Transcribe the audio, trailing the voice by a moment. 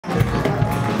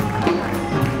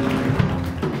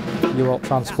you are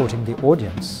transporting the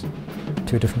audience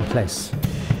to a different place.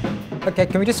 Okay,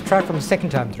 can we just try from the second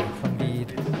time through, from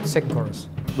the second chorus?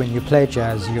 When you play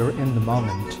jazz, you're in the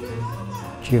moment.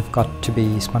 You've got to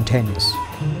be spontaneous.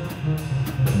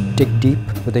 Dig deep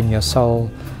within your soul,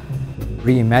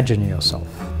 reimagine yourself.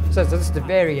 So this is the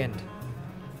very end.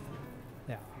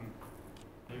 Yeah.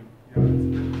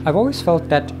 I've always felt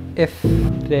that if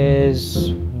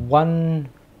there's one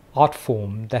art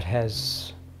form that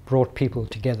has brought people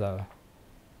together,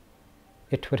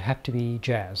 it would have to be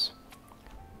jazz.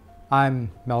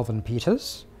 I'm Melvin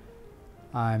Peters.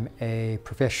 I'm a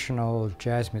professional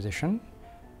jazz musician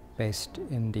based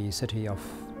in the city of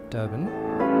Durban.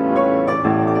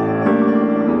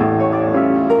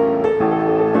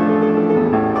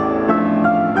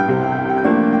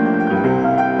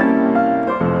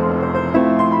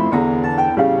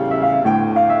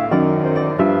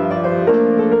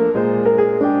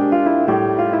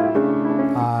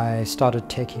 I started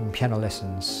taking piano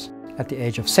lessons at the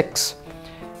age of 6.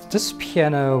 This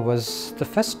piano was the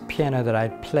first piano that I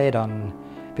played on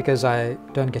because I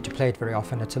don't get to play it very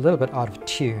often. It's a little bit out of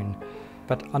tune,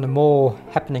 but on a more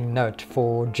happening note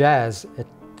for jazz, it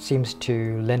seems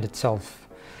to lend itself,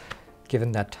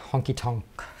 given that honky-tonk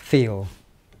feel.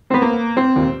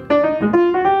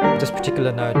 This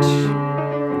particular note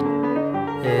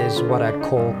is what I'd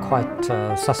call quite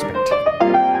suspect.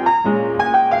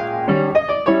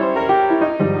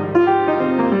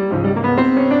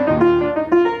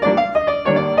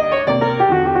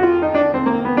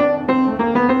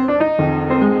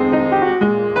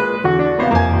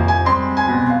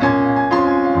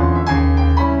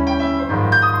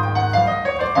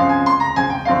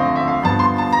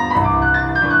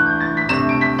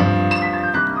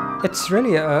 It's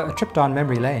really a trip down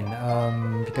memory lane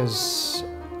because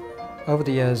over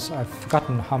the years I've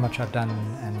forgotten how much I've done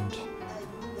and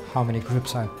how many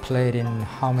groups I've played in,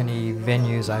 how many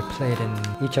venues I played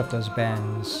in. Each of those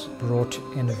bands brought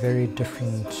in a very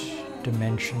different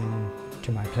dimension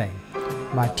to my playing.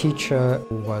 My teacher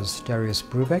was Darius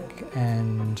Brubeck,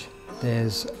 and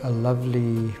there's a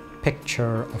lovely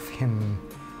picture of him.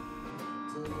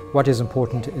 What is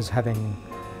important is having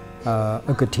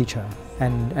a good teacher,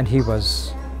 and he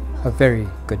was a very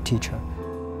good teacher.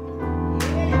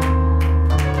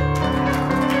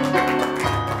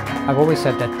 I've always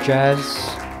said that jazz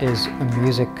is a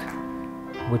music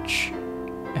which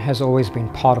has always been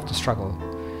part of the struggle.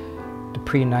 The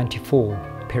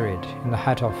pre-94 period, in the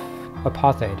height of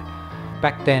apartheid.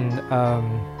 Back then,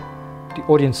 the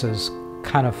audiences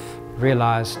kind of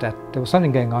realized that there was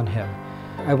something going on here.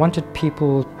 I wanted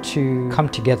people to come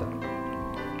together.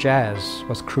 Jazz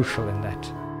was crucial in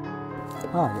that.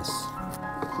 Ah, yes.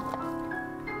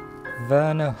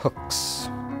 Werner Hooks.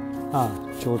 Ah,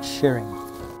 George Shearing.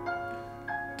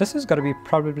 This has got to be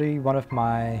probably one of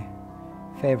my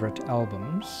favorite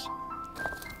albums.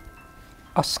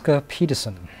 Oscar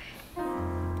Peterson.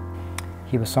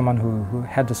 He was someone who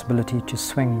had this ability to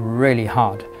swing really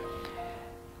hard.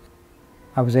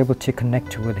 I was able to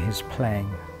connect with his playing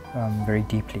very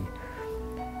deeply.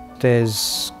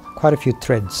 There's quite a few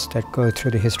threads that go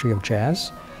through the history of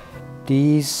jazz.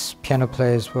 These piano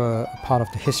players were a part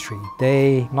of the history.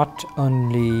 They not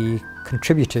only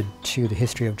contributed to the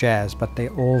history of jazz, but they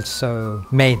also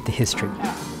made the history.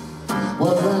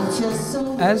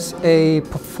 As a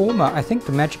performer, I think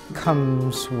the magic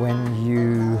comes when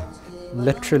you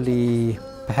literally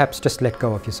perhaps just let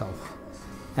go of yourself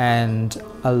and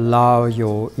allow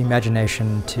your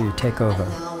imagination to take over.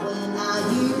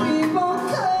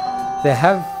 There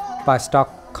have, by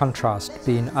stark contrast,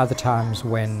 been other times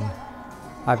when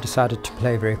I've decided to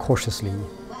play very cautiously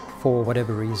for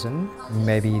whatever reason,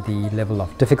 maybe the level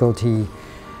of difficulty,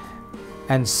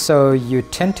 and so you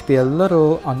tend to be a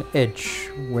little on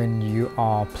edge when you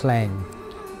are playing.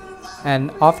 And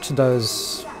after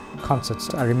those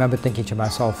concerts, I remember thinking to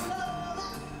myself,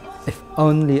 if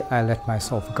only I let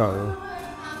myself go.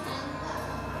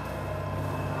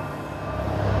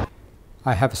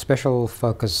 I have a special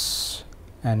focus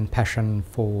and passion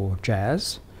for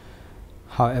jazz.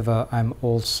 However, I'm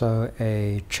also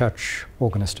a church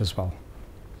organist as well.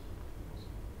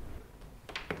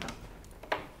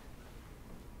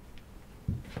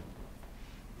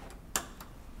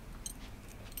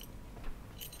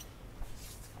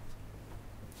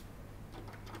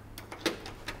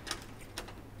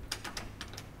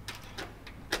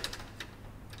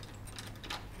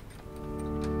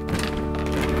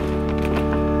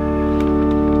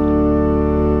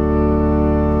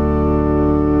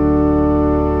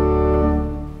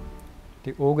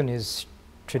 The organ is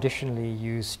traditionally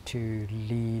used to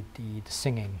lead the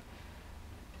singing.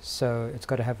 so it's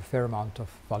got to have a fair amount of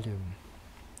volume,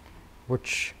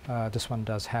 which this one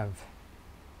does have.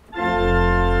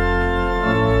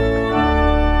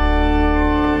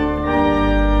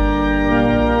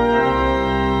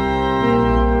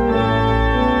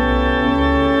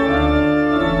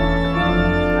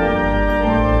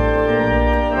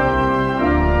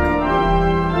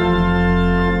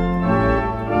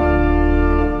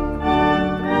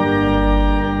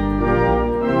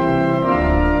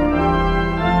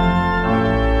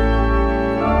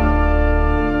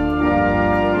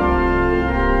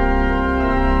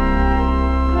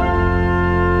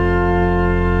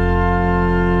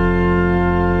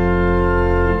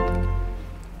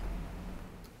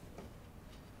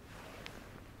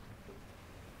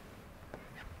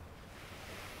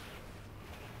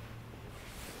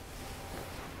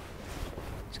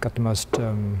 It's got the most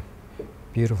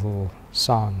beautiful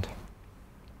sound.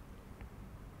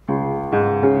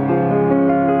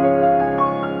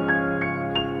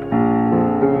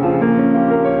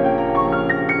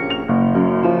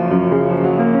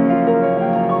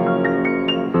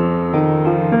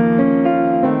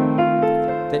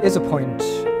 There is a point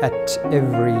at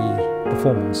every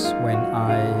performance when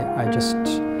I just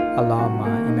allow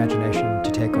my imagination to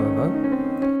take over.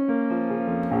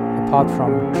 Apart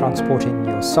from transporting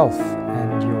yourself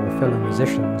and your fellow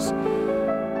musicians,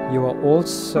 you are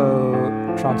also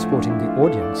transporting the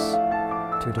audience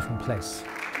to a different place.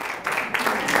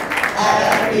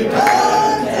 Happy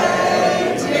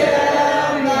birthday,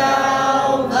 dear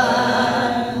Melvin.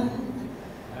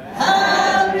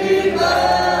 Happy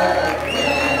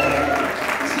birthday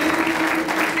to you.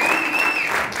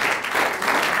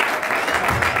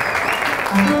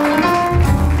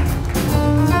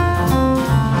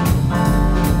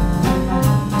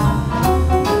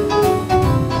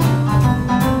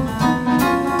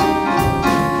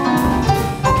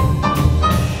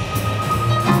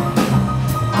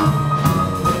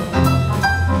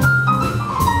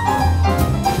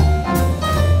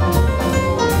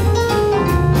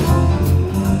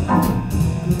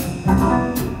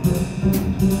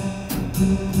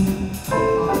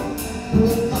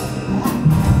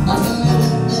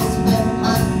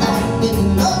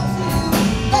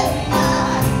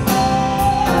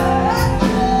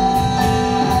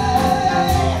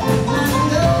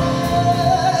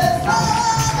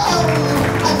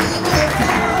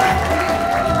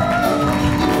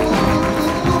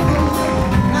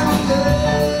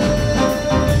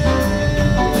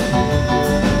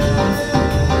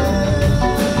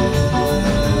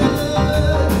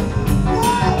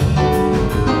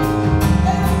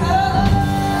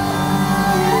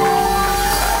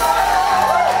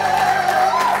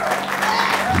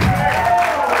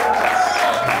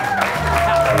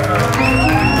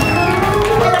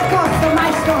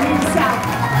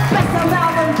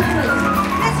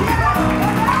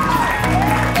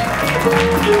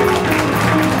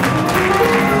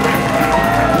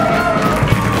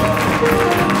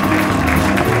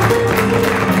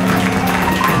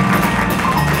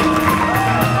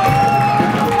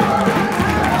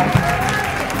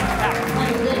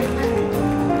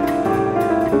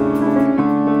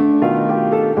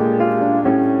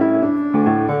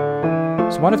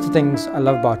 One of the things I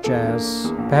love about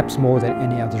jazz, perhaps more than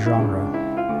any other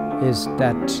genre, is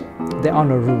that there are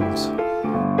no rules.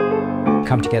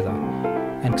 Come together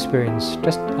and experience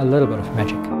just a little bit of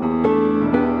magic.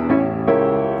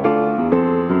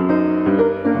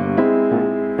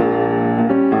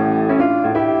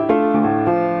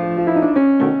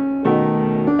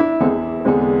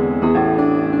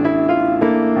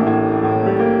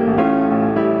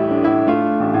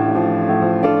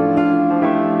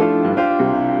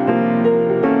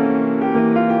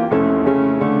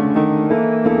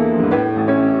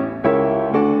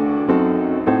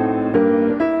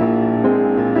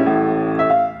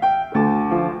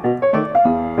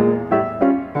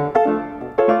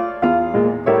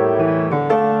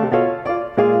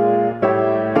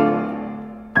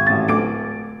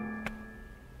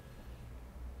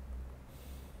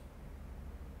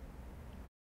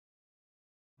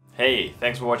 Hey,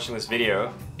 thanks for watching this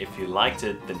video. If you liked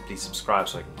it, then please subscribe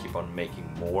so I can keep on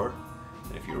making more.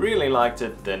 And if you really liked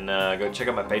it, then go check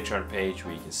out my Patreon page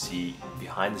where you can see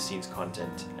behind the scenes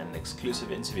content and an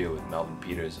exclusive interview with Melvin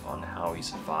Peters on how he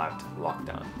survived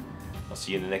lockdown. I'll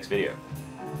see you in the next video.